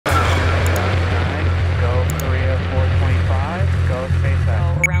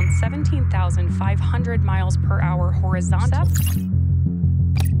17,500 miles per hour horizontal.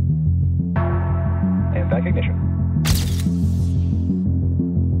 And back ignition.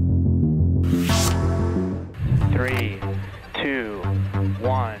 3, 2,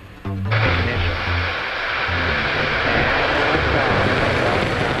 1, ignition.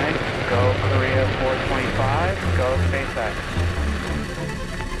 And go Korea 425, go SpaceX.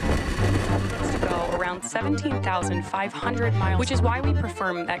 To go around 17,500 miles, which is why we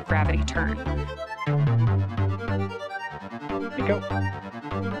perform that gravity turn. Go.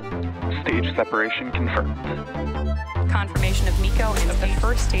 Stage separation confirmed. Confirmation of MECO and the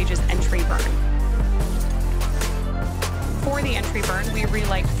first stage's entry burn. For the entry burn, we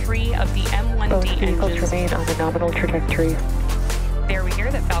relight 3 of the M1D Both vehicles engines. remain on a nominal trajectory. There we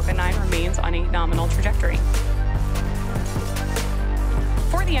hear that Falcon 9 remains on a nominal trajectory.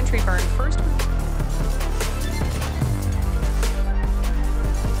 For the entry burn, first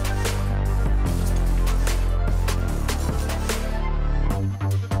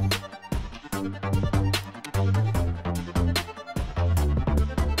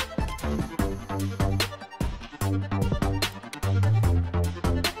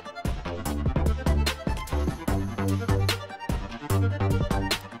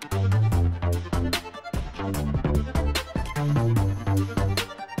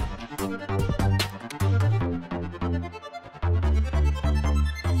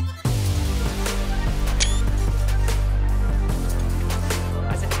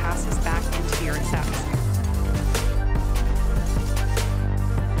as it passes back into your atmosphere.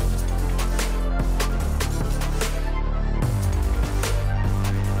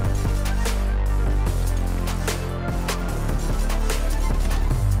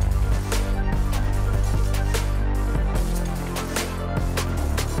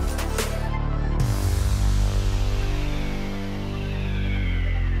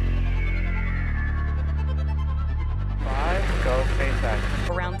 Go SpaceX.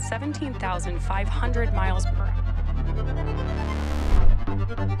 Around 17,500 miles per hour.